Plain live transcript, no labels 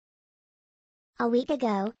A week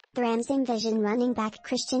ago, the Rams envisioned running back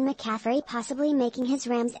Christian McCaffrey possibly making his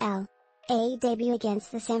Rams L.A. debut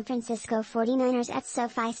against the San Francisco 49ers at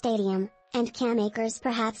SoFi Stadium, and Cam Akers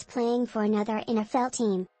perhaps playing for another NFL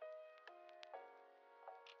team.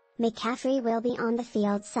 McCaffrey will be on the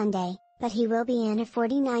field Sunday, but he will be in a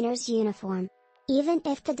 49ers uniform. Even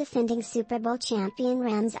if the defending Super Bowl champion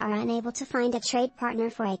Rams are unable to find a trade partner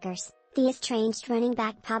for Akers, the estranged running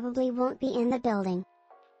back probably won't be in the building.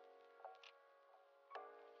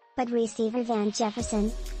 But receiver Van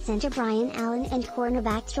Jefferson, center Brian Allen and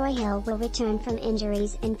cornerback Troy Hill will return from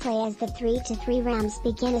injuries and play as the 3-3 Rams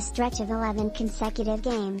begin a stretch of 11 consecutive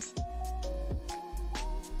games.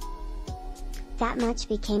 That much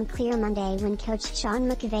became clear Monday when coach Sean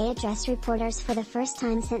McVay addressed reporters for the first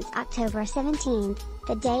time since October 17,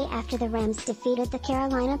 the day after the Rams defeated the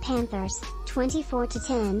Carolina Panthers,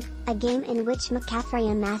 24-10, a game in which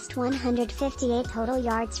McCaffrey amassed 158 total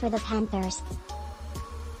yards for the Panthers.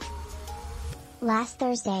 Last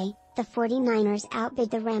Thursday, the 49ers outbid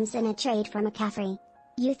the Rams in a trade for McCaffrey.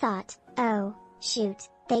 "You thought, oh, shoot,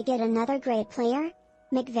 they get another great player?"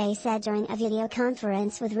 McVay said during a video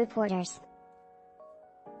conference with reporters.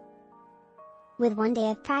 With one day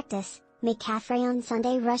of practice, McCaffrey on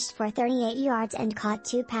Sunday rushed for 38 yards and caught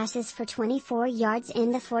 2 passes for 24 yards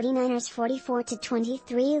in the 49ers'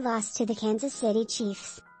 44-23 loss to the Kansas City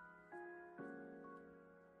Chiefs.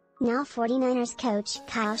 Now 49ers coach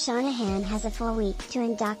Kyle Shanahan has a full week to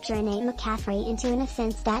indoctrinate McCaffrey into an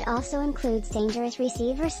offense that also includes dangerous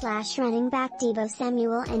receiver/running back Deebo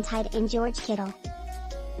Samuel and tight end George Kittle.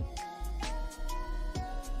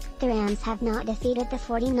 The Rams have not defeated the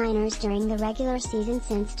 49ers during the regular season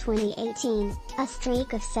since 2018, a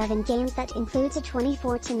streak of 7 games that includes a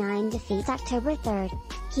 24-9 defeat October 3.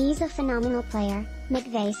 "He's a phenomenal player,"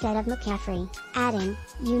 McVay said of McCaffrey, adding,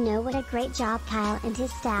 "You know what a great job Kyle and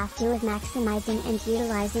his staff do of maximizing and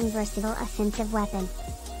utilizing versatile offensive weapon."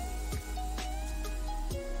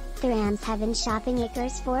 The Rams have been shopping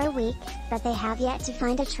Akers for a week, but they have yet to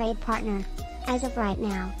find a trade partner. "As of right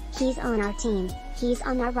now, he's on our team, he's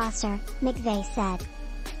on our roster," McVay said.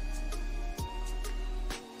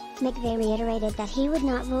 McVay reiterated that he would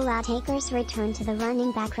not rule out Akers' return to the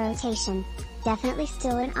running back rotation. "Definitely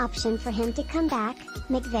still an option for him to come back,"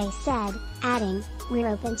 McVay said, adding, "We're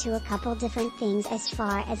open to a couple different things as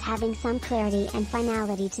far as having some clarity and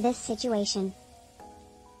finality to this situation."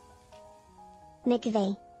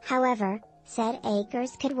 McVay, however, said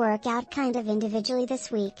Akers could work out kind of individually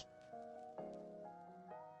this week.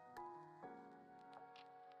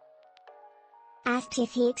 Asked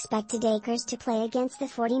if he expected Akers to play against the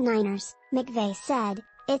 49ers, McVay said,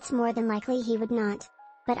 "It's more than likely he would not.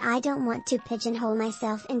 But I don't want to pigeonhole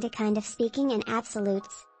myself into kind of speaking in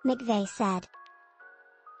absolutes," McVay said.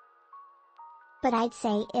 "But I'd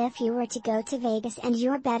say if you were to go to Vegas and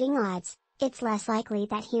you're betting odds, it's less likely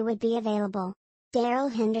that he would be available. Darrell,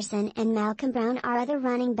 Henderson and Malcolm Brown are other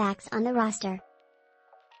running backs on the roster.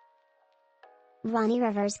 Ronnie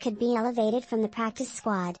Rivers could be elevated from the practice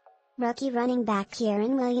squad. Rookie running back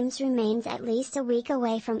Kyren Williams remains at least a week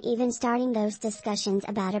away from even starting those discussions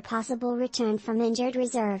about a possible return from injured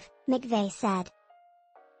reserve," McVay said.